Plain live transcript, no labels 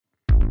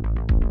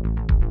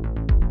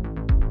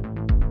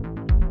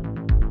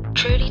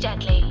Truly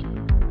Deadly.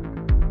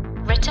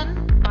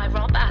 Written by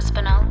Rob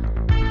Aspinall.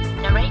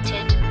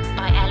 Narrated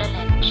by Ella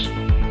Lynch.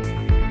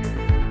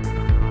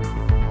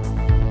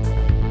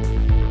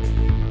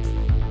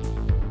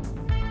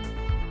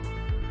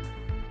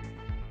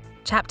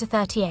 Chapter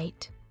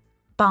 38.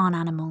 Barn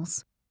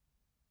Animals.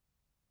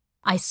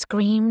 I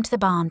screamed the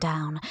barn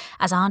down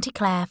as Auntie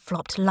Claire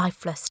flopped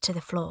lifeless to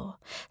the floor,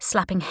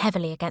 slapping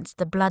heavily against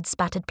the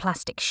blood-spattered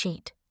plastic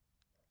sheet.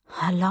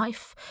 Her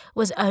life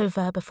was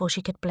over before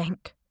she could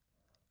blink.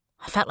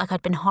 I felt like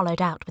I'd been hollowed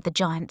out with a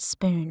giant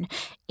spoon,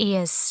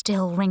 ears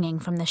still ringing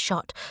from the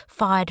shot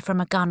fired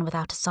from a gun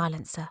without a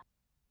silencer.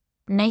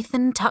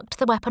 Nathan tucked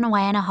the weapon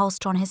away in a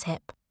holster on his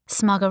hip.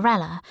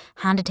 Smuggerella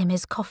handed him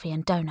his coffee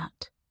and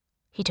donut.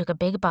 He took a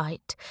big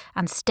bite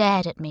and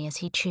stared at me as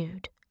he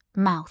chewed,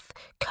 mouth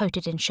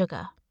coated in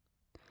sugar.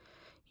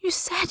 "You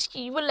said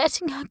you were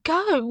letting her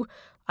go,"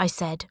 I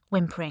said,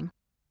 whimpering.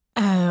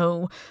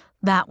 "Oh,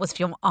 that was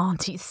for your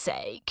auntie's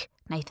sake,"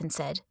 Nathan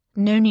said.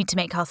 "No need to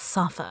make her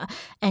suffer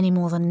any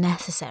more than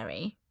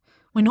necessary.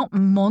 We're not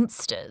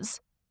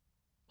monsters."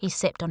 He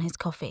sipped on his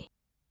coffee.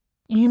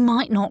 "You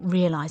might not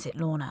realise it,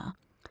 Lorna,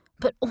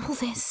 but all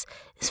this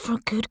is for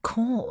a good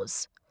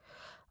cause."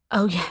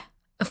 "Oh yeah,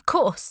 of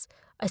course,"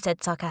 I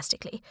said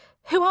sarcastically.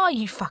 "Who are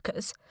you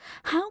fuckers?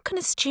 How can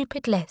a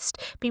stupid list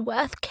be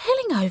worth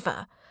killing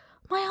over?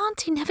 My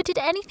auntie never did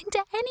anything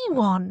to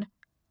anyone."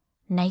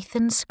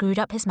 Nathan screwed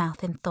up his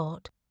mouth in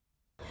thought.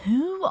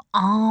 "Who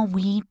are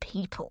we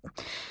people,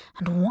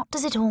 and what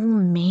does it all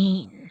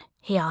mean?"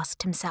 he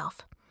asked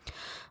himself.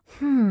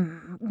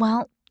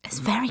 Well, it's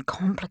very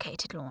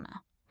complicated,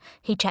 Lorna."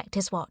 He checked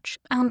his watch,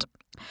 "and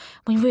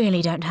we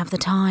really don't have the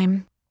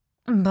time.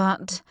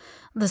 But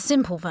the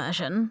simple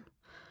version,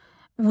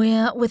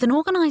 we're with an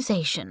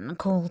organisation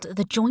called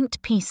the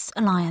Joint Peace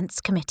Alliance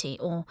Committee,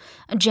 or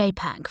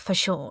JPAC for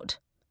short."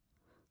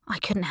 I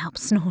couldn't help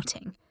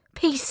snorting.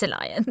 "Peace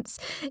Alliance?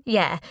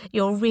 Yeah,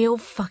 you're real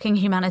fucking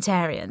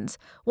humanitarians.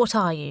 What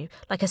are you,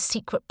 like a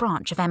secret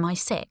branch of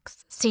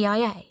MI6,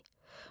 CIA?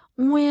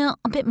 We're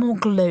a bit more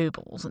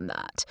global than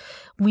that.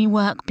 We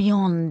work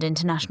beyond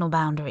international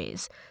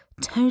boundaries.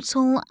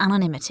 Total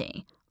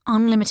anonymity,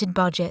 unlimited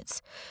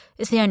budgets.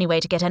 It's the only way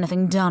to get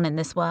anything done in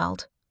this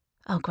world."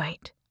 Oh,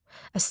 great.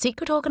 A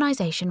secret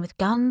organisation with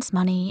guns,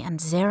 money,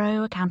 and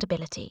zero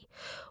accountability.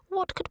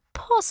 What could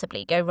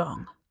possibly go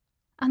wrong?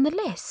 "And the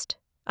list?"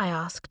 I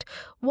asked.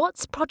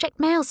 "What's Project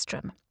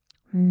Maelstrom?"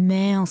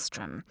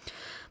 "Maelstrom?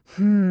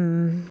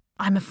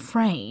 I'm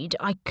afraid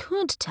I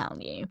could tell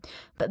you,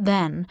 but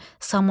then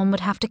someone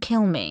would have to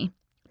kill me,"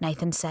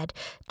 Nathan said,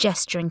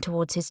 gesturing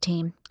towards his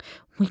team.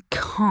 "We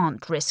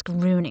can't risk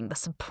ruining the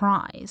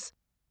surprise."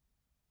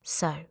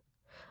 So,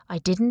 I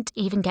didn't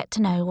even get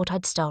to know what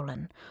I'd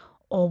stolen,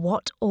 or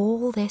what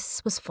all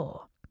this was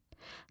for.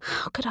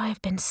 How could I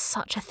have been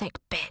such a thick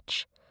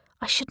bitch?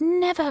 I should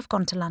never have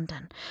gone to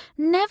London,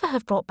 never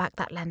have brought back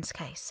that lens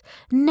case,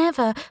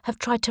 never have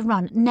tried to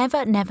run,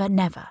 never, never,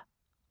 never.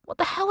 What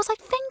the hell was I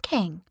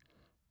thinking?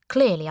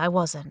 Clearly I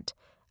wasn't.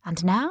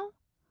 And now,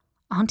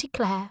 Auntie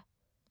Claire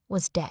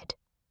was dead.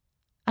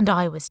 And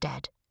I was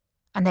dead.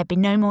 And there'd be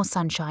no more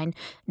sunshine,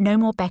 no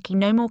more Becky,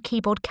 no more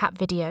keyboard cat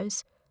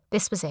videos.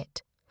 This was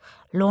it.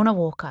 Lorna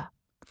Walker.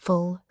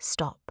 Full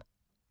stop.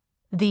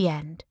 The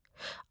end.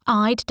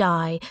 I'd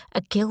die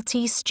a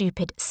guilty,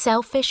 stupid,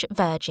 selfish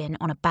virgin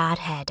on a bad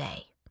hair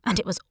day, and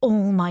it was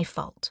all my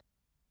fault.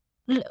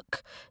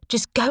 "Look,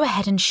 just go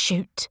ahead and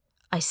shoot,"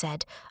 I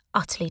said,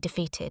 utterly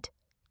defeated.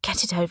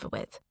 "Get it over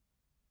with."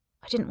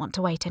 I didn't want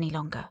to wait any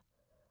longer.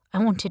 I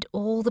wanted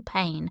all the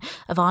pain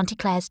of Auntie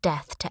Claire's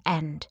death to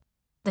end.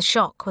 The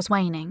shock was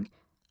waning,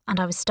 and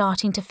I was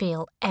starting to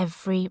feel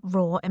every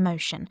raw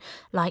emotion,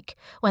 like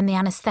when the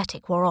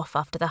anaesthetic wore off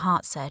after the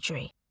heart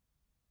surgery.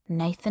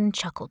 Nathan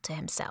chuckled to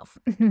himself.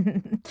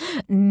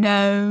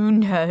 No.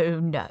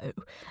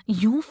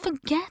 You're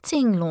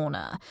forgetting,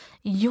 Lorna.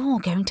 You're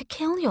going to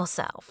kill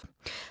yourself.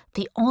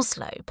 The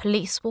Oslo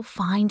police will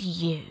find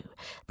you.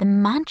 The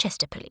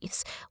Manchester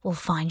police will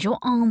find your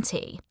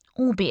auntie,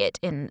 albeit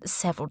in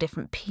several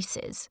different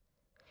pieces."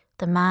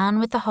 The man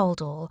with the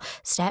holdall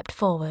stepped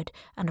forward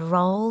and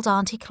rolled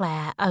Auntie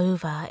Claire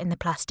over in the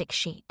plastic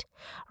sheet,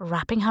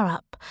 wrapping her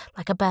up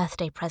like a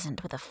birthday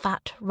present with a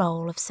fat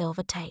roll of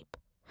silver tape.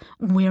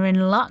 "We're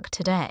in luck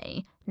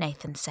today,"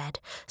 Nathan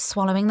said,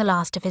 swallowing the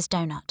last of his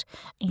donut.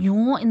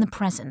 "You're in the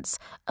presence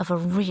of a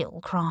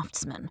real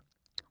craftsman.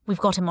 We've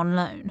got him on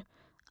loan.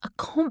 A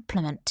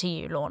compliment to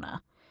you,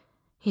 Lorna.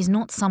 He's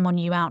not someone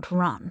you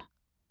outrun."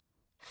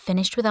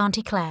 Finished with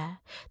Auntie Claire,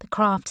 the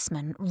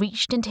craftsman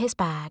reached into his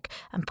bag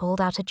and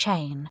pulled out a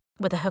chain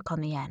with a hook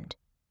on the end.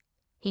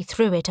 He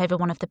threw it over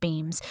one of the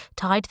beams,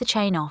 tied the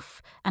chain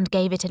off, and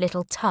gave it a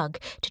little tug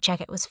to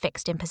check it was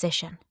fixed in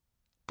position.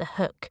 The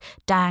hook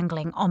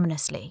dangling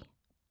ominously.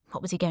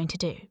 What was he going to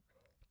do?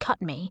 Cut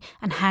me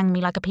and hang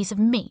me like a piece of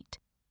meat?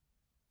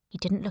 He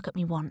didn't look at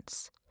me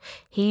once.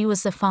 He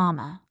was the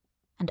farmer,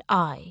 and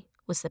I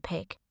was the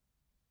pig.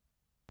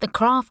 The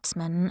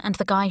craftsman and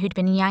the guy who'd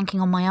been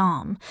yanking on my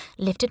arm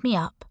lifted me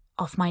up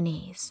off my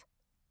knees.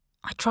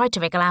 I tried to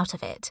wriggle out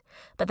of it,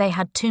 but they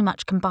had too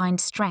much combined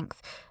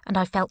strength, and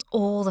I felt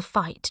all the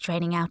fight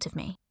draining out of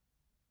me.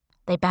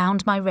 They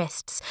bound my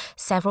wrists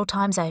several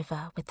times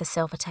over with the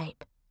silver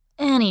tape.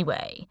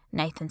 "Anyway,"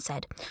 Nathan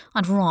said,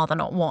 "I'd rather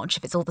not watch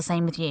if it's all the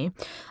same with you.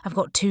 I've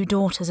got 2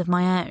 daughters of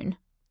my own."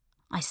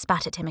 I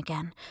spat at him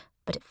again,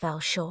 but it fell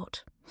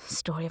short.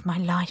 Story of my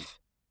life.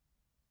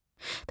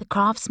 The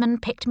craftsman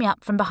picked me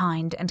up from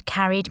behind and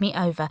carried me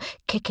over,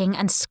 kicking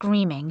and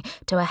screaming,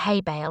 to a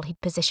hay bale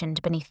he'd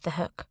positioned beneath the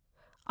hook.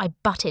 I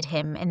butted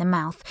him in the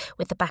mouth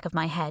with the back of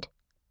my head.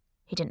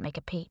 He didn't make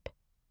a peep.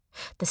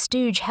 The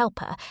stooge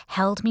helper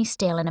held me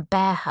still in a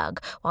bear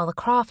hug while the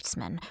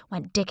craftsman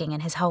went digging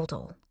in his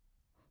holdall.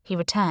 He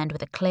returned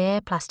with a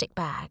clear plastic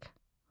bag.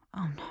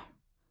 Oh no.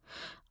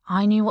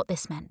 I knew what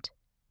this meant.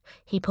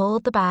 He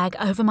pulled the bag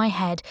over my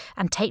head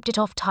and taped it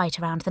off tight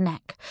around the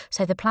neck,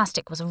 so the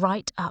plastic was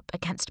right up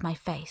against my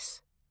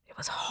face. It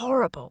was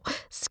horrible,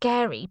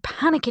 scary,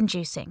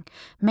 panic-inducing,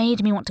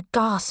 made me want to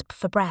gasp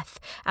for breath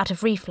out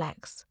of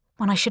reflex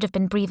when I should have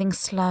been breathing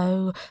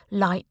slow,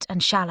 light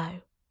and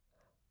shallow.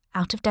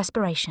 Out of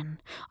desperation,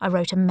 I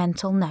wrote a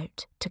mental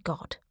note to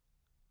God.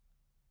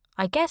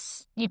 I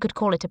guess you could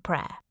call it a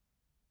prayer.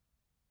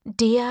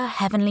 Dear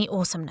Heavenly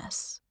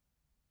Awesomeness,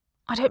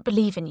 I don't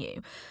believe in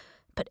you,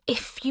 but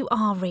if you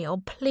are real,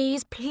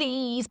 please,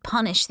 please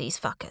punish these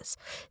fuckers.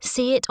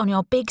 See it on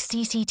your big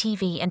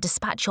CCTV and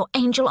dispatch your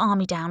angel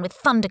army down with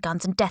thunder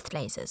guns and death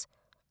lasers.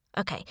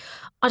 Okay,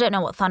 I don't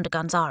know what thunder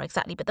guns are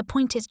exactly, but the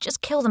point is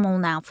just kill them all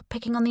now for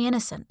picking on the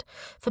innocent,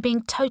 for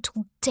being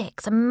total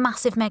dicks and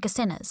massive mega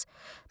sinners.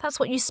 That's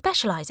what you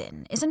specialise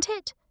in, isn't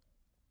it?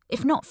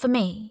 If not for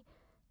me,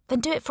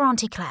 then do it for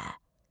Auntie Claire.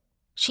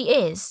 She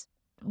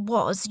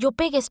was your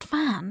biggest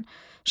fan.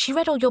 She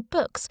read all your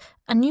books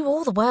and knew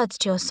all the words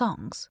to your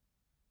songs.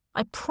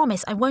 I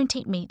promise I won't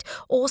eat meat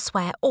or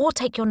swear or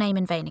take your name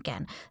in vain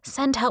again.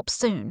 Send help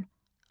soon.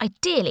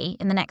 Ideally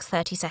in the next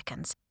 30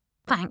 seconds.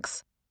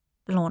 Thanks,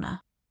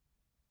 Lorna.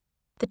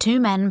 The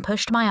 2 men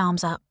pushed my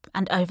arms up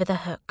and over the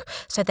hook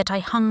so that I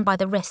hung by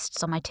the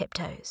wrists on my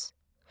tiptoes.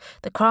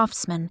 The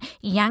craftsman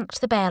yanked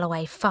the bale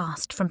away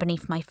fast from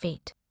beneath my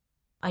feet.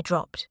 I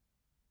dropped.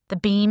 The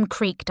beam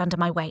creaked under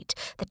my weight,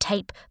 the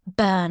tape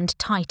burned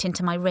tight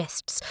into my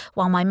wrists,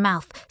 while my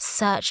mouth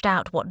searched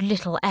out what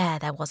little air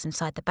there was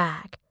inside the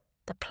bag,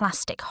 the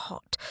plastic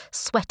hot,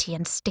 sweaty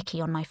and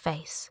sticky on my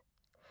face.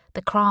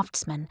 The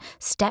craftsman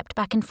stepped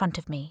back in front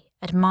of me,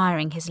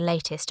 admiring his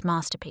latest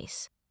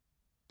masterpiece.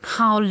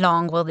 "How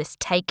long will this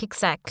take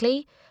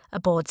exactly?" a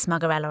bored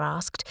Smuggerella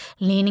asked,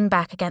 leaning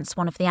back against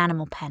one of the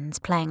animal pens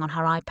playing on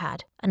her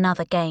iPad,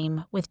 another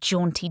game with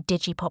jaunty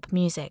digipop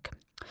music.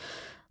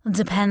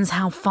 "Depends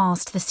how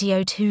fast the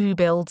CO2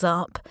 builds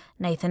up,"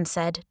 Nathan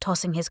said,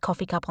 tossing his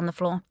coffee cup on the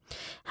floor.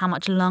 "How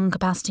much lung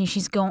capacity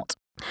she's got,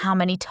 how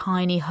many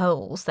tiny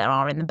holes there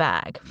are in the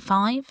bag.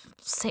 5,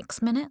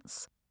 6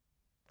 minutes?"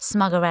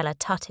 Smuggerella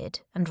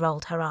tutted and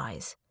rolled her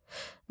eyes.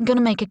 "Gonna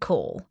make a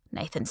call,"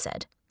 Nathan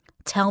said.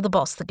 "Tell the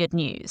boss the good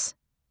news."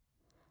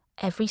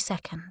 Every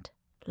second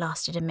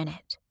lasted a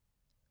minute.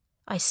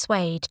 I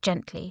swayed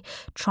gently,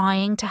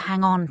 trying to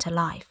hang on to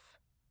life.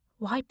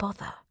 Why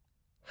bother?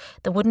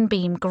 The wooden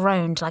beam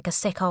groaned like a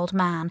sick old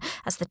man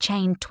as the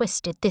chain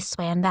twisted this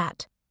way and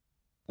that.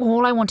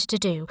 All I wanted to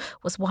do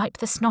was wipe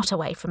the snot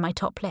away from my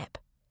top lip.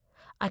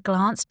 I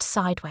glanced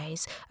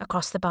sideways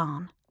across the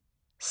barn.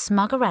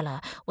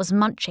 Smuggerella was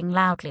munching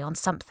loudly on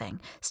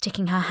something,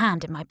 sticking her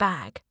hand in my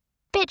bag.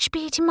 "Bitch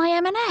be eating my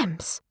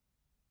M&Ms!"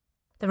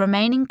 The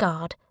remaining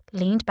guard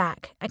leaned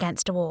back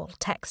against a wall,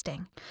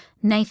 texting.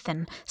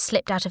 Nathan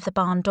slipped out of the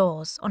barn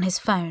doors on his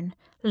phone,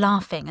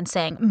 laughing and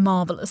saying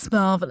 "marvellous,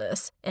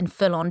 marvellous" in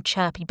full-on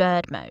chirpy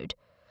bird mode.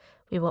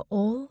 We were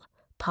all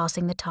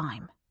passing the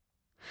time.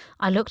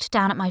 I looked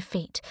down at my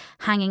feet,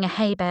 hanging a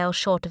hay bale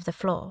short of the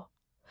floor.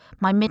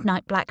 My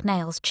midnight black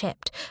nails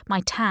chipped,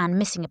 my tan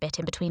missing a bit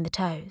in between the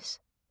toes.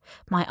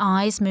 My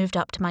eyes moved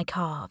up to my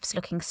calves,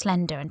 looking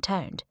slender and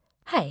toned.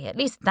 Hey, at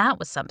least that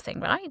was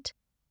something, right?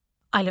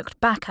 I looked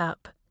back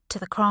up to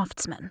the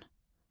craftsman.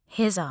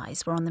 His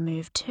eyes were on the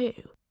move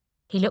too.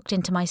 He looked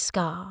into my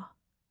scar.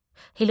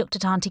 He looked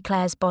at Auntie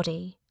Claire's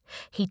body.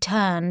 He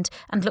turned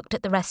and looked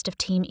at the rest of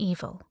Team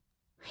Evil.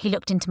 He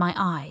looked into my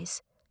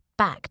eyes,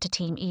 back to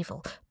Team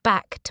Evil,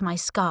 back to my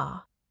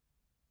scar.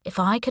 If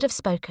I could have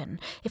spoken,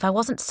 if I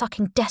wasn't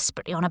sucking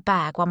desperately on a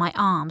bag while my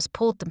arms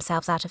pulled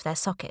themselves out of their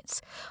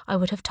sockets, I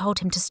would have told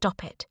him to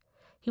stop it.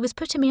 He was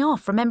putting me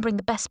off remembering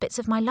the best bits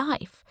of my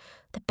life.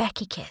 The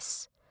Becky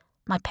kiss.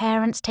 My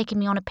parents taking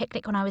me on a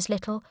picnic when I was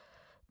little.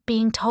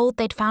 Being told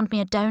they'd found me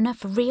a donor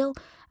for real.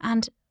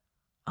 And,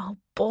 oh,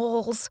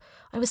 balls,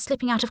 I was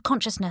slipping out of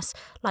consciousness,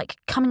 like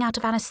coming out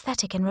of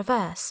anaesthetic in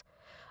reverse.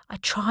 I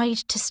tried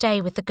to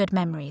stay with the good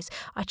memories.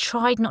 I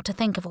tried not to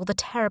think of all the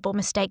terrible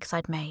mistakes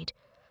I'd made.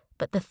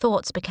 But the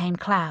thoughts became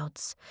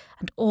clouds,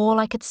 and all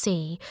I could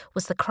see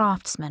was the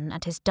craftsman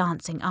and his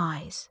dancing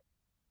eyes.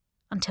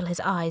 Until his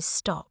eyes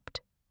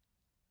stopped.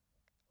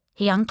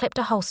 He unclipped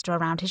a holster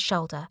around his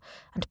shoulder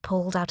and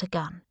pulled out a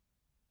gun.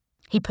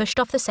 He pushed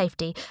off the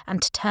safety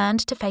and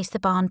turned to face the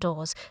barn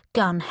doors,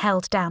 gun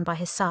held down by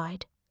his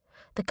side.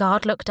 The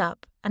guard looked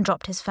up and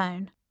dropped his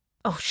phone.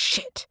 "Oh,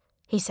 shit,"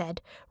 he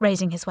said,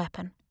 raising his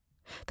weapon.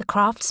 The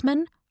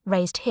craftsman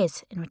raised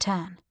his in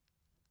return.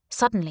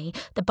 Suddenly,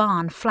 the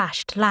barn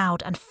flashed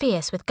loud and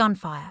fierce with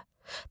gunfire.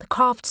 The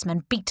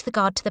craftsman beat the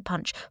guard to the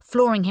punch,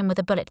 flooring him with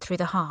a bullet through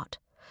the heart.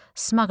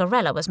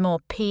 Smuggerella was more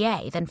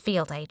PA than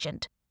field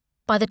agent.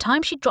 By the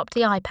time she dropped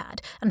the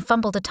iPad and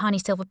fumbled a tiny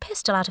silver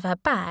pistol out of her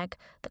bag,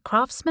 the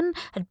craftsman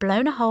had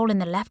blown a hole in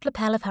the left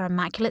lapel of her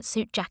immaculate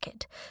suit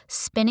jacket,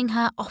 spinning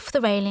her off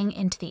the railing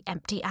into the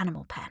empty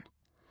animal pen.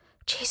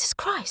 Jesus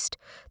Christ,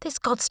 this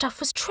God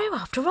stuff was true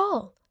after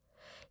all.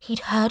 He'd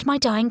heard my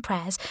dying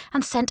prayers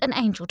and sent an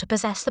angel to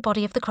possess the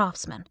body of the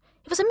craftsman.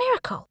 It was a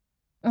miracle.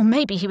 Or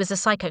maybe he was a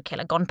psycho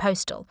killer gone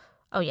postal.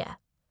 Oh yeah,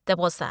 there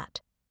was that.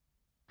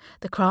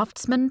 The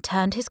craftsman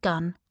turned his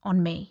gun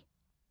on me.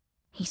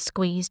 He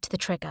squeezed the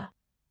trigger.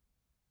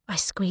 I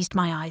squeezed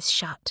my eyes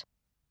shut.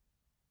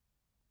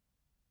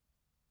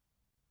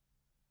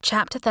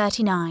 Chapter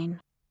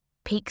 39.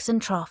 Peaks and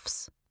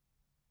Troughs.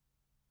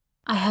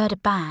 I heard a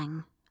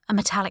bang, a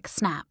metallic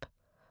snap,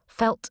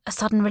 felt a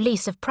sudden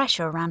release of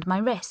pressure around my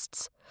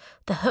wrists.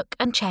 The hook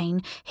and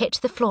chain hit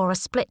the floor a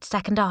split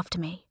second after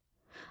me.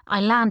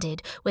 I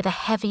landed with a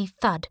heavy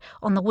thud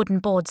on the wooden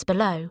boards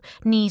below,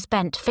 knees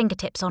bent,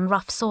 fingertips on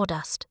rough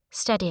sawdust,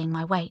 steadying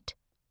my weight.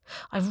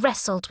 I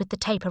wrestled with the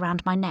tape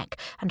around my neck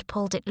and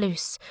pulled it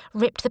loose,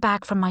 ripped the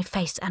bag from my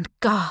face and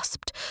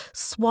gasped,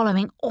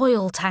 swallowing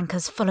oil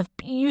tankers full of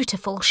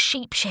beautiful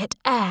sheep-shit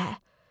air.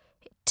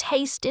 It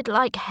tasted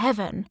like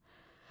heaven.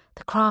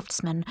 The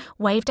craftsman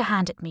waved a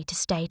hand at me to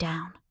stay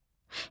down.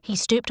 He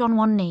stooped on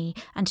one knee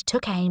and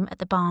took aim at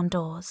the barn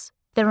doors.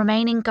 The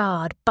remaining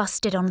guard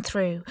busted on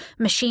through,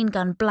 machine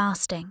gun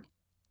blasting.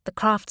 The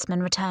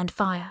craftsman returned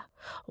fire.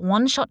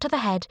 One shot to the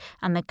head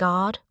and the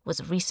guard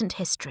was recent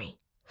history.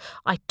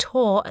 I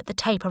tore at the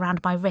tape around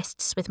my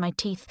wrists with my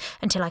teeth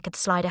until I could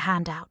slide a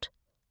hand out.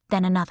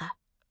 Then another.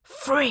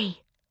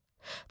 Free!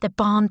 The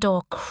barn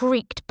door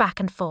creaked back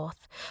and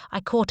forth. I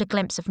caught a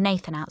glimpse of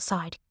Nathan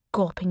outside,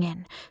 gawping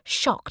in,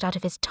 shocked out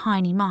of his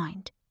tiny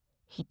mind.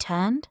 He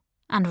turned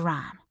and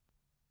ran.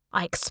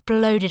 I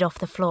exploded off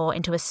the floor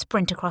into a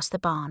sprint across the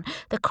barn,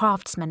 the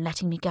craftsman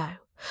letting me go.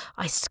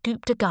 I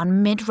scooped a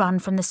gun mid-run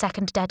from the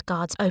second dead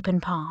guard's open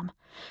palm.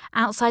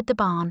 Outside the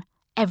barn,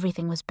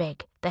 everything was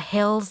big. The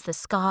hills, the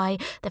sky,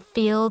 the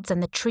fields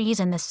and the trees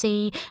and the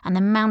sea, and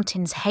the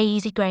mountains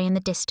hazy grey in the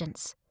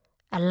distance.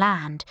 A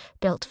land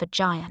built for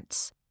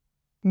giants.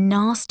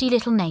 Nasty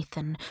little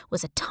Nathan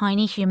was a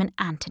tiny human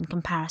ant in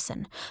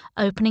comparison,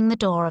 opening the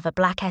door of a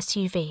black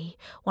SUV,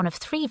 one of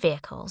 3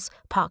 vehicles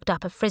parked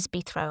up a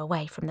frisbee throw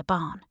away from the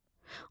barn.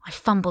 I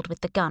fumbled with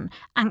the gun,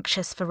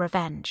 anxious for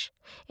revenge.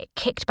 It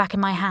kicked back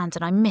in my hands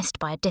and I missed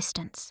by a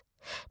distance.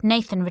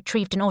 Nathan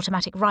retrieved an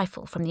automatic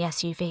rifle from the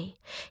SUV.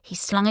 He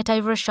slung it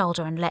over a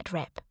shoulder and let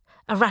rip.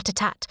 A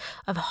rat-a-tat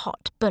of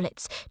hot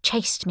bullets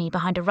chased me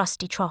behind a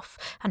rusty trough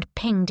and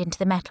pinged into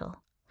the metal.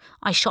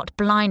 I shot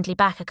blindly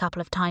back a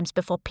couple of times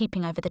before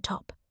peeping over the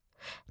top.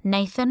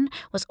 Nathan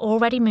was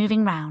already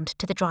moving round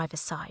to the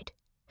driver's side.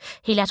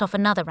 He let off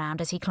another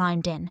round as he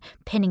climbed in,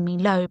 pinning me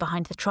low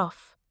behind the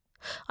trough.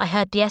 I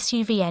heard the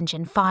SUV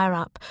engine fire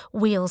up,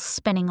 wheels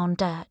spinning on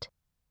dirt.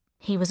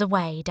 He was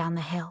away down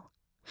the hill.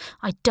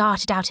 I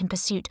darted out in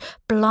pursuit,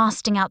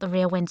 blasting out the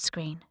rear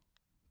windscreen.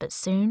 But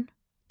soon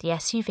the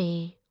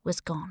SUV was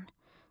gone,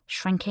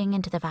 shrinking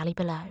into the valley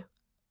below.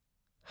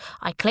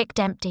 I clicked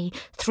empty,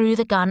 threw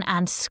the gun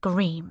and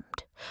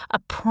screamed. A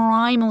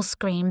primal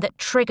scream that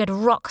triggered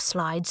rock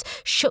slides,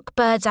 shook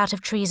birds out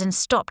of trees and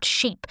stopped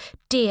sheep,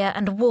 deer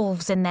and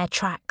wolves in their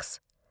tracks.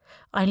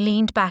 I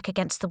leaned back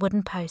against the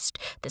wooden post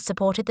that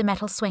supported the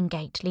metal swing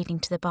gate leading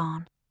to the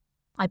barn.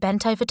 I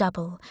bent over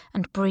double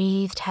and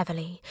breathed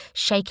heavily,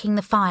 shaking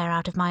the fire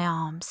out of my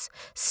arms,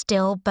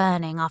 still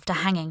burning after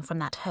hanging from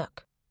that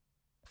hook.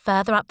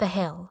 Further up the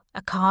hill,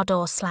 a car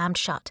door slammed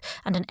shut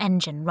and an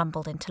engine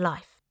rumbled into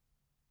life.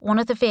 One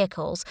of the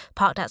vehicles,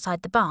 parked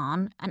outside the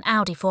barn, an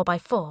Audi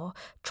 4x4,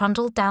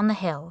 trundled down the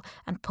hill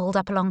and pulled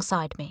up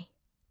alongside me,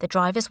 the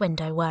driver's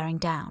window whirring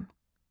down.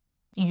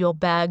 "Your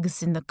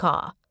bag's in the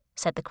car,"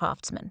 said the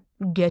craftsman.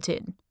 "Get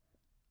in."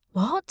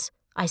 "What?"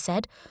 I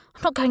said.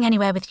 "I'm not going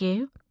anywhere with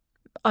you."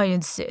 "I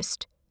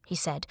insist," he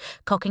said,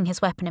 cocking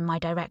his weapon in my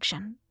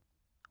direction.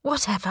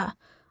 "Whatever,"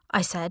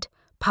 I said,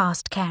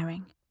 past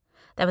caring.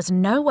 There was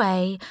no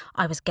way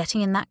I was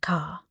getting in that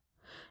car.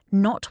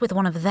 Not with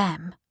one of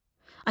them.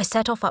 I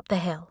set off up the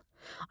hill.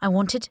 I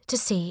wanted to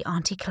see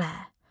Auntie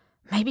Claire.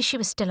 Maybe she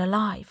was still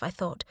alive, I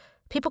thought.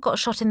 People got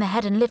shot in the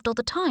head and lived all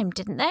the time,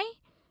 didn't they?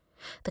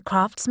 The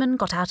craftsman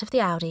got out of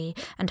the Audi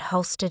and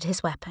holstered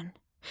his weapon.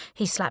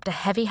 He slapped a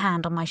heavy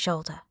hand on my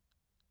shoulder.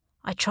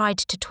 I tried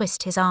to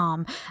twist his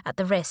arm at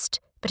the wrist,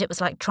 but it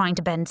was like trying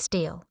to bend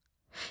steel.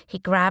 He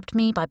grabbed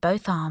me by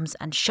both arms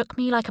and shook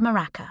me like a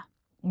maraca.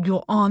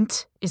 "Your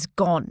aunt is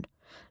gone."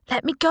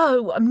 "Let me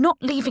go! I'm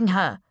not leaving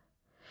her."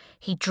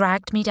 He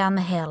dragged me down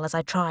the hill as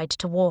I tried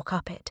to walk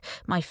up it,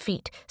 my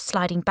feet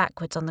sliding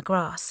backwards on the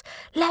grass.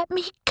 "Let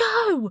me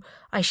go!"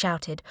 I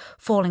shouted,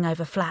 falling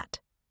over flat.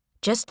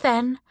 Just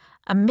then,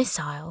 a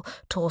missile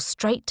tore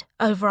straight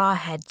over our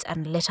heads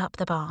and lit up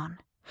the barn.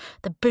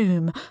 The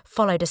boom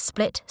followed a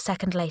split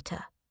second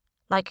later.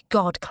 Like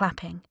God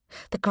clapping,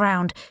 the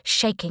ground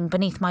shaking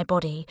beneath my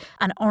body,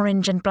 an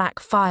orange and black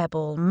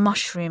fireball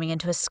mushrooming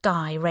into a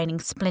sky raining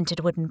splintered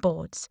wooden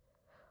boards.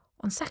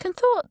 "On second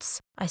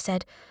thoughts," I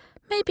said,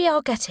 "maybe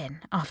I'll get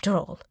in, after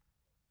all."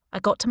 I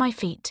got to my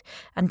feet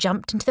and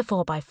jumped into the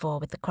 4x4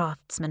 with the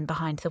craftsman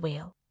behind the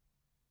wheel.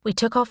 We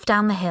took off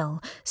down the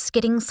hill,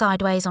 skidding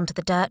sideways onto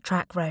the dirt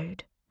track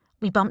road.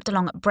 We bumped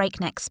along at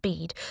breakneck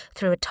speed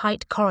through a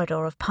tight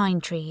corridor of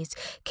pine trees,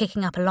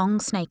 kicking up a long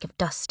snake of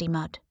dusty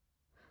mud.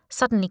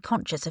 Suddenly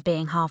conscious of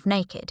being half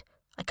naked,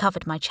 I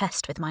covered my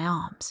chest with my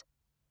arms.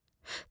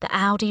 The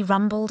Audi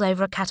rumbled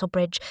over a cattle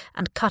bridge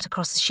and cut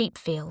across a sheep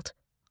field.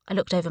 I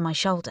looked over my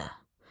shoulder.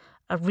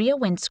 A rear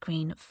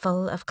windscreen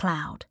full of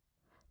cloud.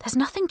 "There's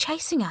nothing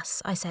chasing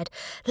us," I said.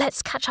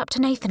 "Let's catch up to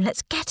Nathan.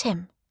 Let's get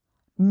him."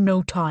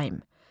 "No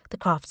time," the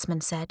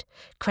craftsman said,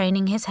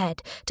 craning his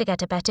head to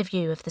get a better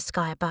view of the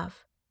sky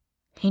above.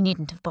 He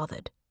needn't have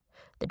bothered.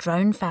 The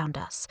drone found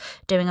us,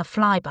 doing a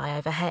flyby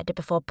overhead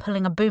before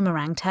pulling a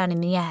boomerang turn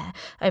in the air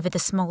over the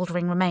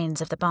smouldering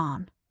remains of the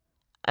barn.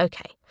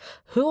 Okay,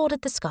 who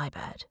ordered the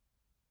Skybird?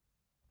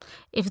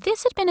 If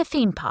this had been a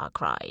theme park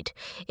ride,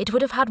 it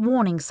would have had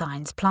warning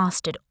signs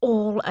plastered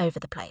all over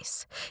the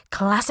place.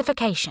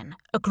 Classification,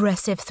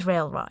 aggressive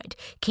thrill ride.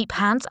 Keep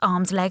hands,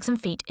 arms, legs and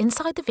feet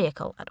inside the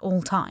vehicle at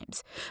all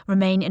times.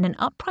 Remain in an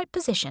upright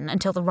position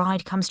until the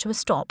ride comes to a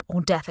stop or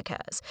death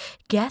occurs.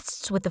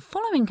 Guests with the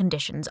following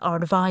conditions are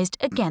advised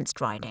against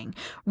riding: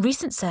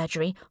 recent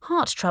surgery,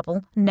 heart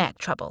trouble, neck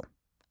trouble.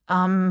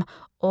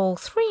 All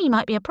three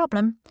might be a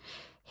problem.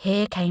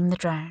 Here came the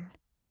drone.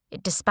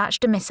 It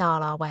dispatched a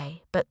missile our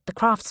way, but the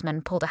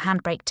craftsman pulled a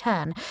handbrake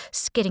turn,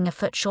 skidding a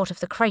foot short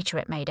of the crater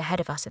it made ahead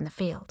of us in the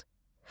field.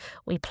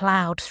 We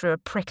ploughed through a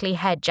prickly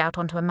hedge out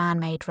onto a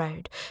man-made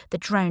road, the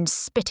drone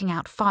spitting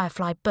out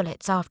firefly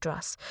bullets after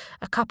us,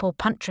 a couple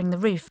puncturing the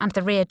roof and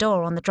the rear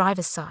door on the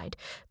driver's side,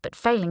 but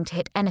failing to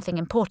hit anything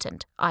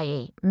important,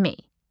 i.e.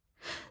 me.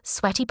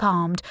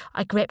 Sweaty-palmed,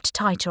 I gripped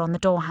tighter on the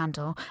door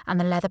handle and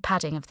the leather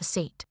padding of the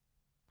seat.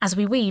 As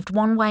we weaved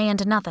one way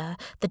and another,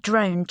 the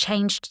drone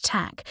changed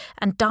tack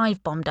and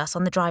dive-bombed us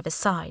on the driver's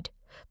side.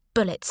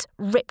 Bullets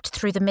ripped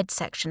through the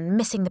midsection,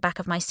 missing the back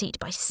of my seat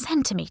by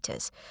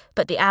centimetres,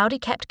 but the Audi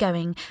kept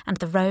going and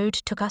the road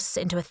took us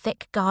into a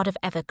thick guard of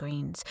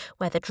evergreens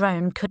where the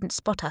drone couldn't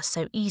spot us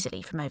so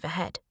easily from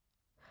overhead.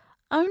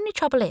 Only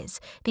trouble is,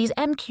 these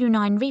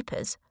MQ-9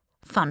 Reapers,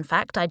 fun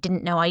fact I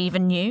didn't know I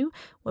even knew,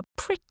 were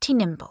pretty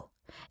nimble.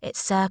 It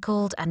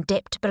circled and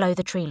dipped below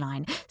the tree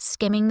line,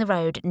 skimming the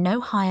road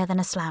no higher than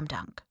a slam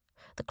dunk.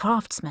 The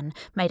craftsman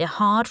made a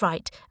hard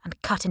right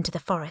and cut into the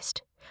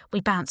forest.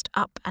 We bounced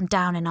up and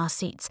down in our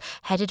seats,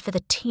 headed for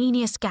the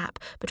teeniest gap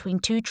between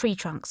two tree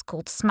trunks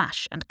called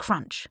Smash and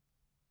Crunch.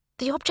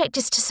 "The object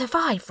is to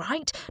survive,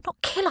 right?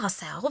 Not kill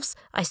ourselves,"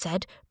 I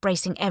said,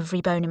 bracing every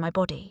bone in my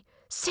body.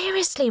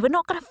 "Seriously, we're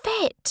not going to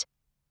fit."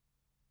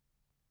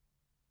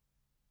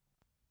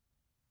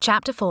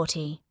 Chapter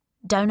 40.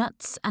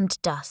 Donuts and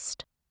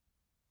Dust.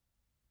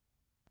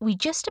 We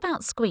just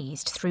about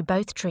squeezed through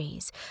both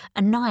trees,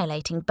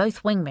 annihilating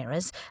both wing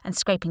mirrors and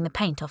scraping the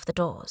paint off the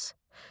doors.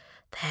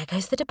 "There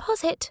goes the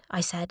deposit,"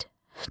 I said.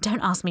 Don't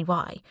ask me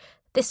why.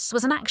 This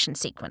was an action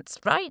sequence,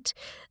 right?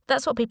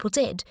 That's what people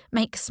did,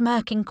 make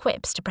smirking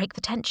quips to break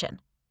the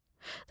tension.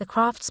 The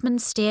craftsman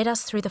steered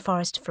us through the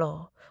forest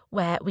floor,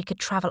 where we could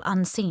travel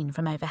unseen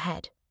from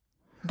overhead.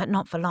 But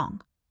not for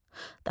long.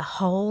 The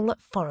whole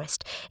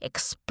forest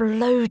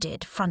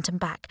exploded front and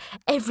back,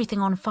 everything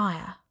on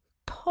fire.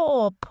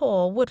 Poor,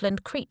 poor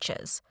woodland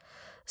creatures.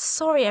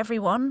 "Sorry,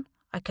 everyone,"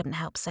 I couldn't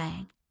help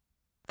saying.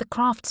 The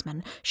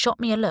craftsman shot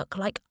me a look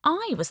like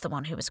I was the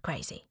one who was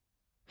crazy.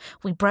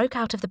 We broke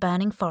out of the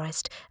burning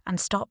forest and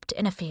stopped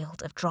in a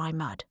field of dry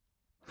mud.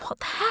 "What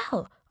the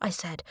hell?" I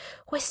said.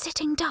 "We're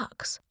sitting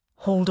ducks."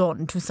 "Hold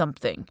on to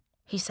something,"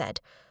 he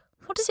said.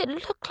 "What does it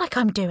look like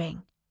I'm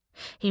doing?"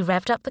 He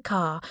revved up the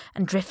car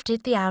and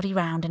drifted the Audi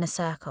round in a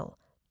circle.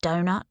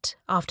 Donut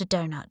after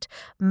donut,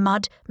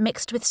 mud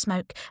mixed with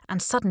smoke,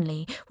 and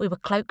suddenly we were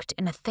cloaked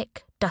in a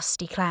thick,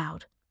 dusty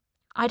cloud.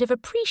 I'd have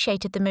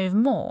appreciated the move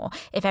more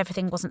if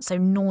everything wasn't so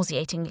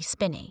nauseatingly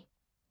spinny.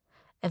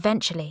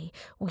 Eventually,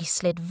 we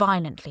slid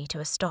violently to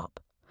a stop.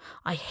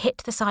 I hit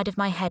the side of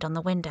my head on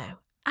the window.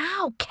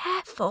 "Ow,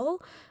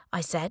 careful,"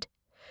 I said.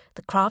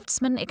 The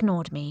craftsman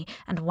ignored me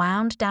and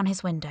wound down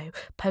his window,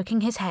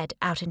 poking his head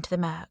out into the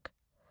murk.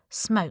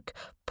 Smoke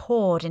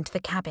poured into the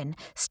cabin,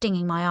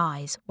 stinging my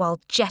eyes,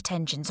 while jet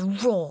engines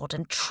roared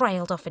and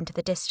trailed off into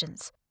the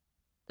distance.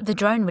 The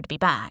drone would be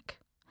back.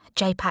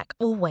 J-Pack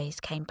always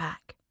came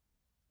back.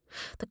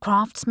 The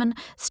craftsman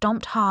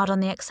stomped hard on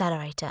the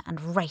accelerator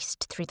and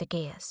raced through the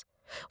gears.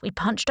 We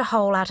punched a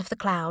hole out of the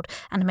cloud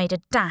and made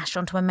a dash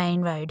onto a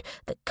main road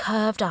that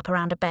curved up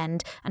around a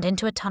bend and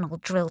into a tunnel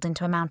drilled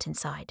into a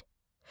mountainside.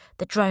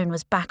 The drone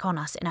was back on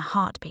us in a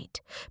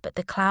heartbeat, but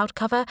the cloud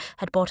cover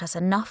had bought us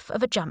enough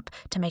of a jump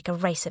to make a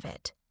race of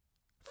it.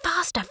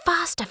 "Faster,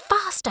 faster,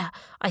 faster,"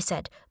 I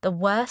said, the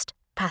worst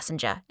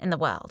passenger in the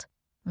world.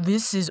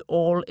 "This is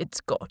all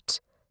it's got,"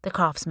 the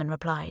craftsman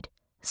replied,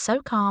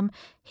 so calm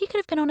he could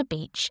have been on a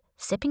beach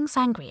sipping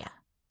sangria.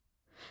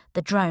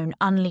 The drone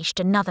unleashed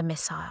another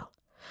missile.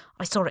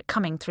 I saw it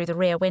coming through the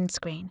rear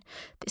windscreen.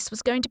 This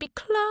was going to be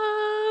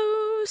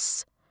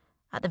close.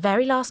 At the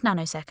very last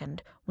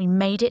nanosecond, we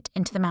made it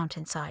into the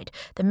mountainside,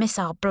 the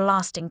missile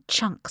blasting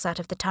chunks out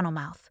of the tunnel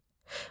mouth.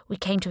 We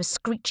came to a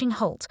screeching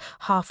halt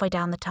halfway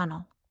down the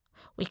tunnel.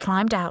 We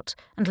climbed out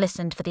and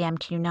listened for the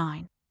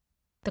MQ-9.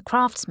 The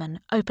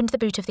craftsman opened the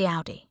boot of the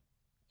Audi.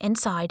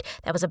 Inside,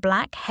 there was a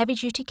black,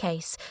 heavy-duty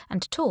case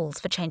and tools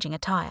for changing a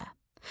tyre.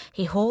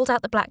 He hauled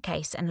out the black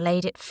case and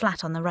laid it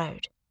flat on the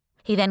road.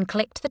 He then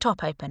clicked the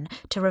top open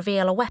to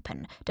reveal a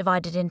weapon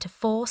divided into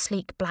 4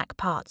 sleek black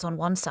parts on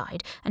one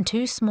side and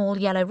 2 small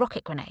yellow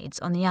rocket grenades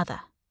on the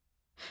other.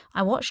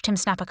 I watched him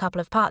snap a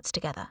couple of parts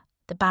together,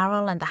 the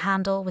barrel and the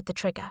handle with the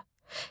trigger.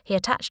 He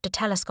attached a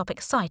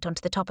telescopic sight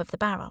onto the top of the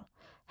barrel.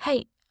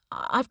 "Hey,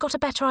 I've got a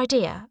better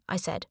idea," I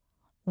said.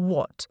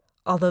 "What,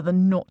 other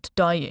than not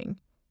dying?"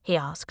 he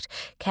asked,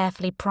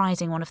 carefully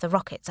prizing one of the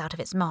rockets out of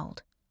its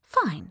mould.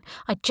 "Fine,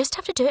 I just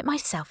have to do it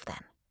myself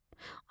then."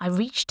 I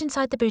reached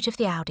inside the boot of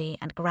the Audi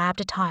and grabbed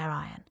a tyre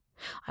iron.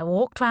 I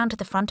walked round to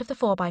the front of the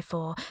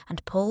 4x4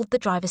 and pulled the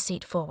driver's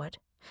seat forward.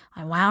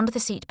 I wound the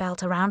seat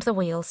belt around the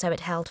wheel so it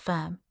held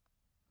firm.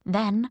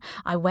 Then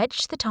I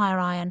wedged the tyre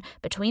iron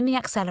between the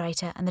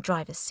accelerator and the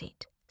driver's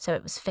seat, so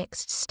it was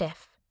fixed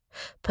stiff,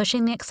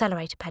 pushing the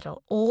accelerator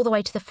pedal all the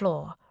way to the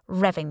floor,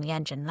 revving the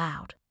engine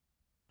loud.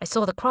 I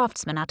saw the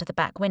craftsman out of the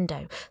back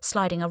window,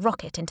 sliding a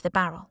rocket into the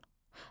barrel.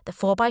 The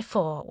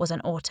 4x4 was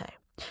an auto.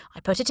 I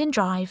put it in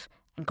drive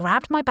and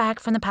grabbed my bag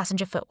from the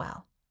passenger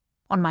footwell.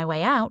 On my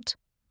way out,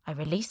 I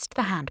released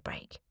the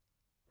handbrake.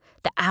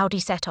 The Audi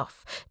set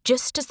off,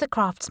 just as the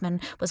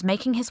craftsman was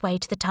making his way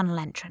to the tunnel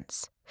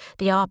entrance,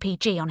 the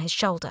RPG on his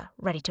shoulder,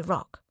 ready to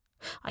rock.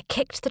 I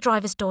kicked the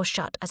driver's door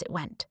shut as it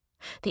went.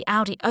 The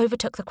Audi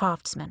overtook the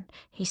craftsman.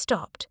 He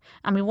stopped,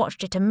 and we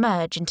watched it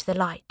emerge into the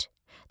light.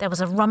 There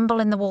was a rumble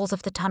in the walls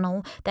of the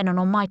tunnel, then an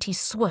almighty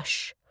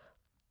swoosh.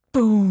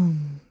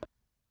 Boom!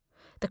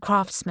 The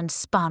craftsman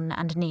spun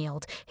and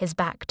kneeled, his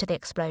back to the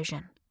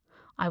explosion.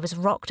 I was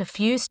rocked a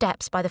few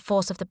steps by the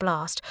force of the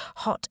blast,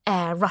 hot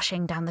air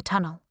rushing down the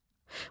tunnel.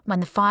 When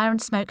the fire and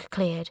smoke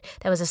cleared,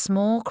 there was a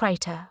small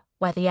crater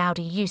where the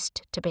Audi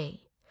used to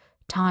be.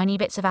 Tiny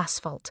bits of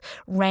asphalt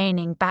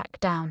raining back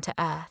down to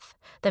earth,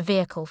 the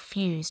vehicle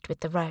fused with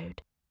the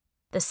road.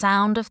 The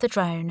sound of the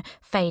drone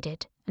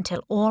faded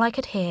until all I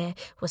could hear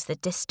was the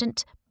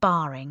distant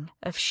baaing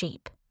of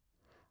sheep.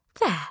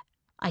 "There,"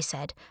 I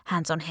said,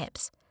 hands on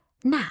hips.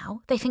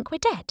 "Now they think we're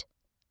dead."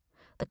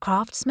 The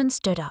craftsman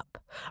stood up,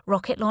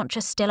 rocket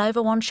launcher still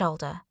over one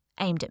shoulder,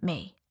 aimed at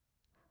me.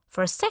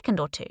 For a second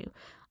or two,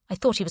 I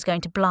thought he was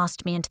going to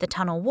blast me into the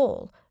tunnel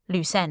wall,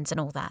 loose ends and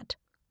all that.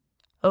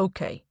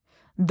 "Okay,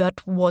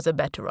 that was a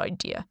better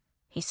idea,"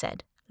 he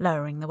said,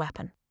 lowering the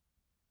weapon.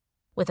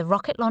 With the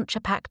rocket launcher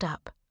packed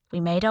up, we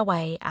made our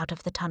way out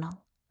of the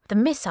tunnel. The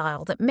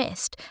missile that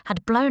missed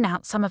had blown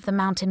out some of the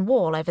mountain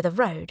wall over the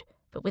road,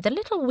 but with a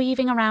little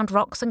weaving around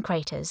rocks and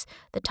craters,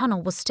 the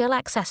tunnel was still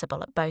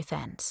accessible at both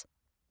ends.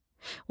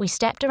 We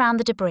stepped around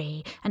the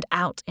debris and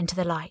out into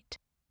the light.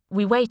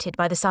 We waited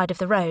by the side of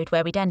the road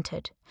where we'd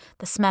entered,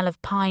 the smell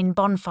of pine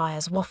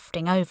bonfires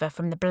wafting over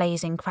from the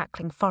blazing,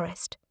 crackling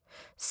forest,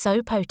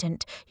 so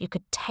potent you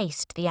could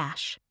taste the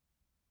ash.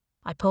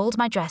 I pulled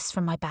my dress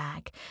from my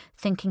bag,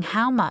 thinking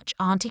how much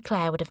Auntie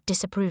Claire would have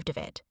disapproved of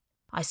it.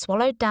 I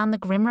swallowed down the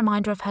grim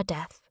reminder of her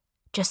death,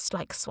 just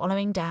like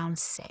swallowing down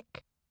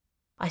sick.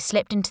 I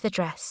slipped into the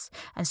dress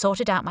and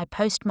sorted out my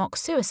post-mock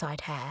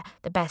suicide hair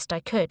the best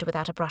I could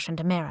without a brush and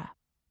a mirror.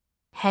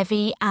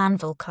 Heavy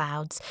anvil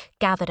clouds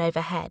gathered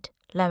overhead,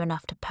 low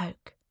enough to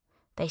poke.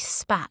 They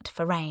spat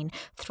for rain,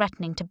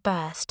 threatening to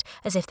burst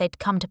as if they'd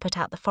come to put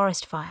out the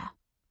forest fire.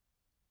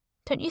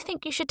 "Don't you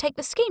think you should take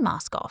the ski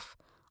mask off?"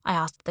 I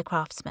asked the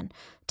craftsman.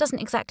 "Doesn't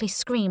exactly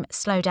scream,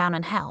 'slow down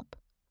and help.'"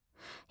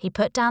 He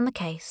put down the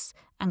case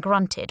and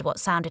grunted what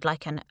sounded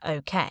like an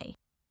okay.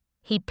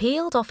 He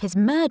peeled off his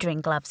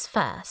murdering gloves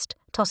first,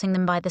 tossing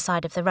them by the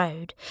side of the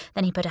road.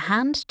 Then he put a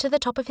hand to the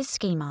top of his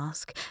ski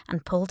mask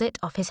and pulled it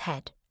off his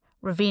head,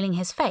 revealing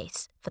his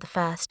face for the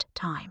first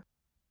time.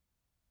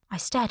 I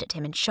stared at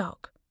him in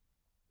shock.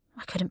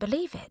 I couldn't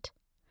believe it.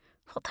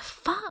 What the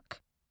fuck?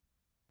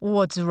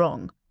 "What's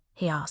wrong?"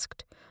 he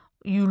asked.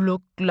 "You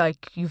look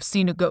like you've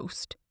seen a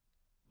ghost."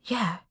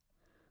 "Yeah,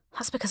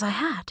 that's because I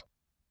had."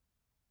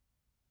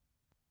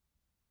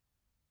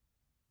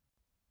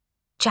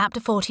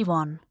 Chapter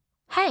 41.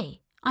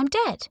 Hey, I'm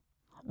dead.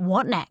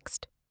 What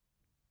next?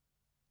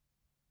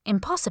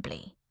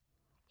 Impossibly,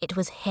 it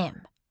was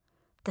him.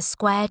 The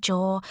square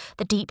jaw,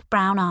 the deep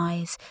brown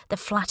eyes, the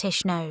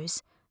flattish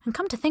nose, and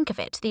come to think of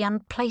it, the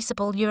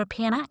unplaceable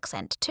European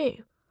accent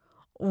too.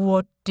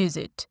 "What is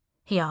it?"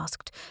 he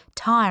asked,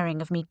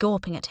 tiring of me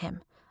gawping at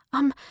him.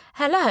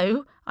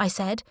 Hello, I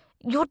said.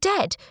 You're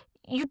dead.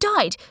 You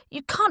died.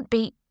 You can't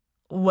be.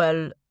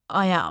 Well,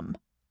 I am,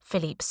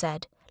 Philippe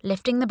said,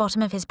 lifting the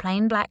bottom of his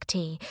plain black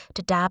tee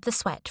to dab the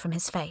sweat from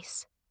his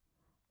face.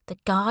 The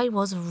guy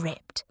was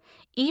ripped.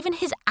 Even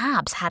his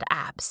abs had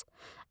abs.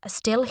 A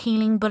still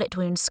healing bullet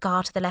wound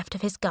scar to the left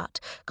of his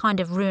gut kind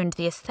of ruined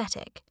the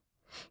aesthetic.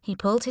 He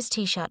pulled his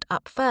t-shirt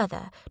up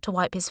further to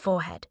wipe his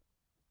forehead.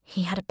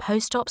 He had a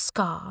post-op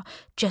scar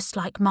just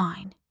like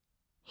mine.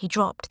 He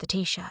dropped the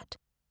t-shirt.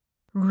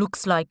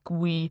 Looks like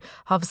we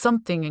have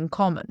something in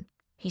common,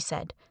 he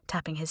said,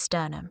 tapping his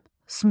sternum.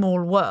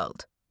 Small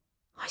world.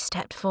 I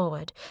stepped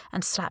forward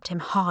and slapped him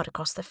hard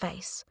across the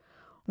face.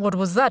 What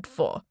was that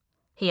for?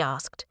 He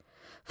asked.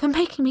 For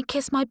making me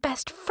kiss my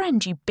best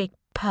friend, you big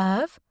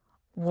perv.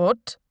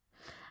 What?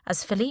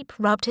 As Philippe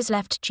rubbed his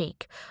left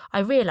cheek, I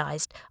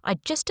realised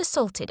I'd just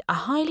assaulted a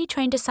highly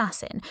trained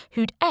assassin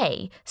who'd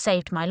A,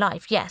 saved my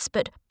life, yes,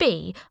 but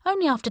B,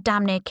 only after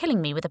damn near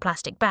killing me with a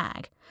plastic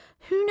bag.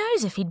 Who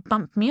knows if he'd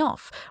bumped me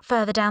off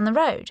further down the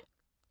road?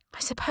 I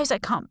suppose I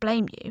can't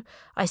blame you,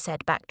 I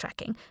said,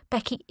 backtracking.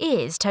 Becky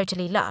is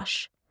totally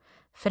lush.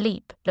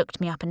 Philippe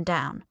looked me up and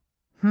down.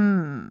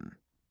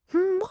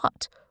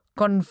 What?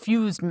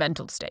 Confused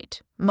mental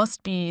state.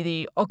 Must be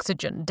the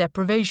oxygen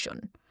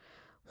deprivation.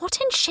 What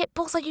in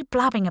shitballs are you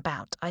blabbing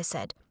about? I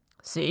said.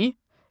 See?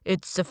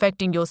 It's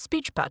affecting your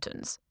speech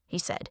patterns, he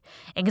said,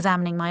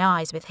 examining my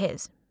eyes with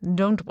his.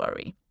 Don't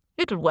worry.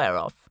 It'll wear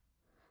off.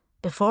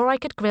 Before I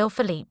could grill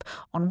Philippe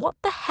on what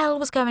the hell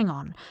was going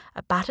on,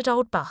 a battered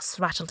old bus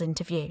rattled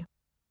into view.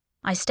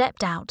 I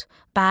stepped out,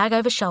 bag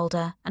over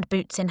shoulder and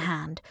boots in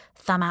hand,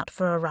 thumb out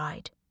for a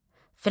ride.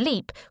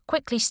 Philippe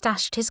quickly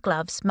stashed his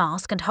gloves,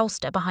 mask and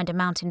holster behind a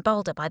mountain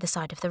boulder by the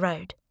side of the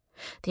road.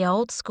 The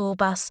old school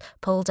bus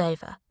pulled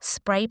over,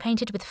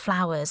 spray-painted with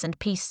flowers and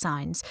peace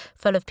signs,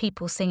 full of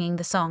people singing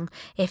the song,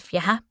 If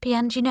You're Happy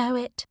and You Know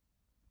It.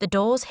 The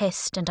doors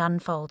hissed and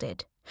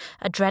unfolded.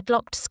 A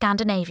dreadlocked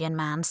Scandinavian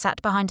man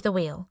sat behind the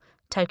wheel,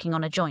 toking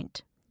on a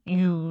joint.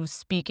 You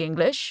speak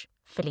English?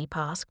 Philippe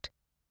asked.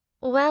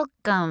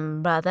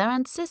 Welcome, brother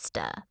and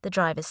sister, the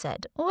driver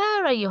said.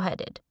 Where are you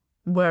headed?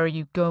 Where are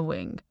you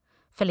going?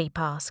 Philippe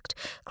asked,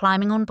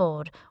 climbing on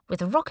board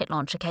with a rocket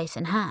launcher case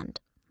in hand.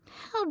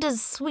 How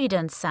does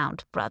Sweden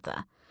sound,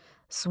 brother?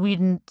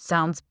 Sweden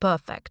sounds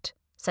perfect,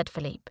 said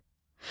Philippe.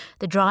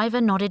 The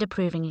driver nodded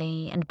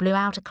approvingly and blew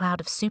out a cloud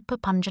of super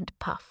pungent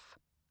puff.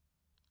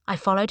 I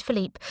followed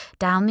Philippe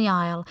down the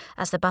aisle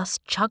as the bus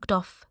chugged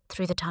off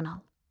through the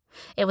tunnel.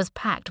 It was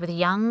packed with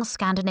young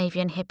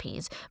Scandinavian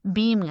hippies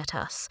beaming at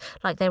us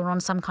like they were on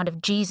some kind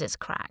of Jesus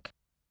crack.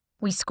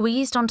 We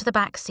squeezed onto the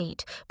back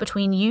seat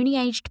between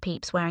uni-aged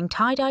peeps wearing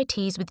tie-dye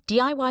tees with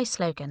DIY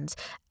slogans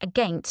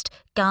against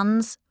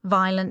guns,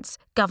 violence,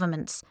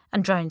 governments,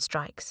 and drone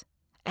strikes.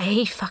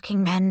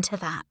 Fucking to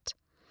that.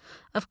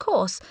 Of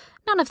course,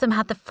 none of them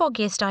had the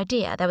foggiest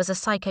idea there was a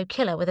psycho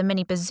killer with a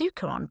mini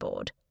bazooka on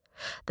board.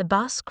 The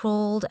bus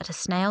crawled at a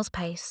snail's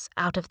pace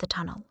out of the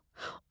tunnel,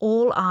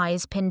 all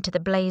eyes pinned to the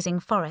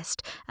blazing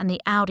forest and the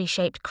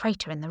Audi-shaped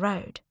crater in the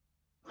road.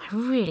 I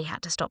really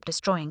had to stop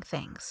destroying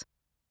things.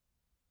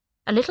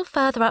 A little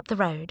further up the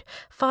road,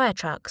 fire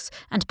trucks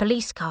and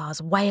police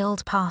cars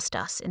wailed past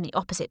us in the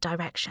opposite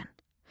direction.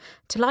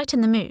 To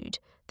lighten the mood,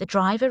 the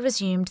driver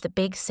resumed the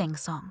big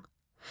sing-song.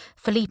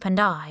 Philippe and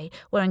I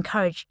were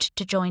encouraged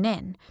to join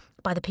in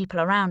by the people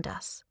around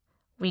us.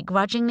 We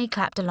grudgingly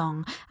clapped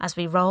along as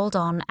we rolled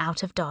on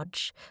out of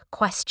Dodge,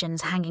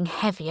 questions hanging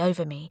heavy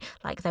over me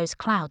like those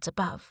clouds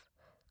above.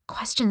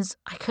 Questions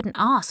I couldn't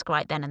ask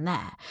right then and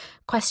there.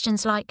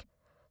 Questions like,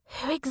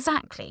 who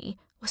exactly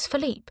was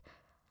Philippe?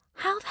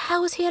 How the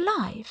hell was he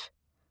alive?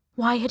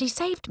 Why had he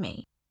saved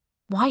me?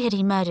 Why had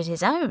he murdered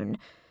his own?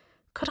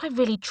 Could I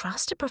really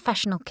trust a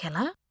professional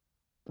killer?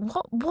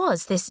 What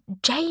was this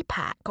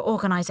JPAC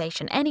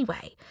organisation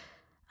anyway?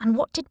 And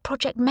what did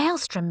Project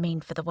Maelstrom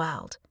mean for the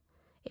world?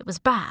 It was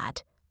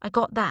bad, I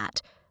got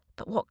that,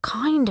 but what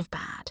kind of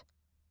bad?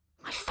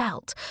 I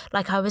felt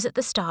like I was at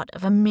the start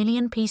of a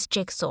 1,000,000-piece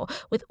jigsaw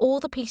with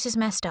all the pieces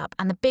messed up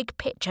and the big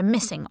picture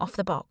missing off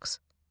the box.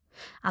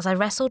 As I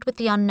wrestled with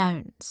the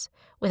unknowns,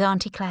 with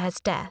Auntie Claire's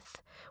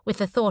death, with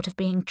the thought of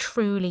being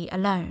truly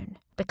alone,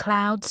 the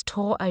clouds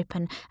tore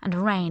open and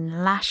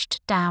rain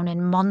lashed down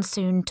in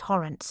monsoon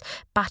torrents,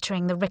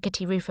 battering the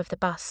rickety roof of the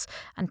bus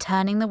and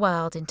turning the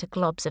world into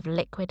globs of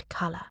liquid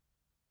colour.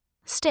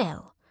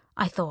 Still,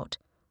 I thought,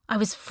 I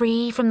was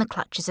free from the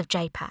clutches of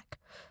JPAC.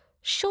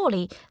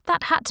 Surely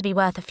that had to be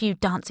worth a few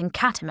dancing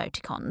cat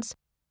emoticons.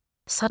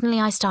 Suddenly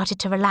I started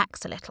to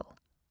relax a little.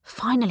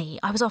 Finally,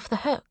 I was off the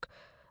hook,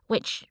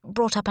 which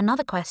brought up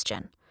another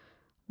question.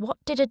 What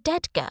did a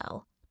dead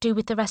girl do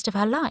with the rest of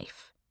her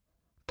life?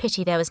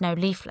 Pity there was no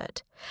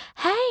leaflet.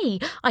 Hey,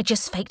 I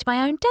just faked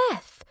my own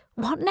death.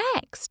 What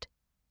next?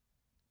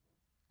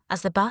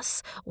 As the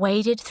bus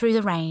waded through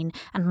the rain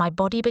and my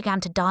body began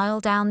to dial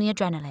down the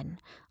adrenaline,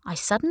 I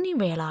suddenly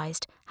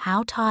realised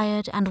how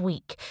tired and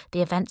weak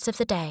the events of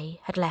the day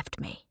had left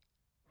me.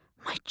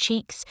 My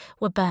cheeks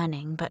were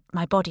burning, but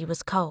my body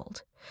was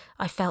cold.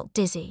 I felt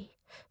dizzy,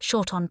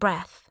 short on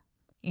breath,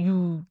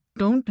 You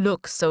don't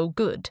look so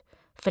good,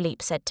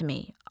 Philippe said to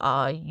me.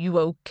 Are you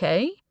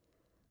okay?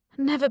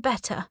 Never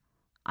better,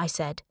 I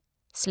said,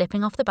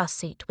 slipping off the bus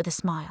seat with a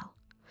smile.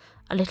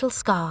 A little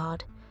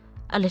scarred,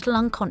 a little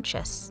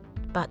unconscious,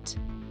 but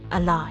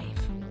alive.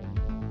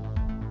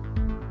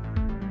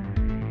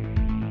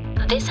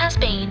 This has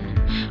been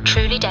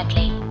Truly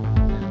Deadly,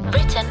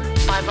 written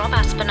by Rob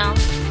Aspinall,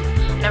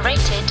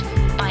 narrated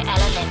by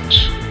Ella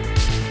Lynch.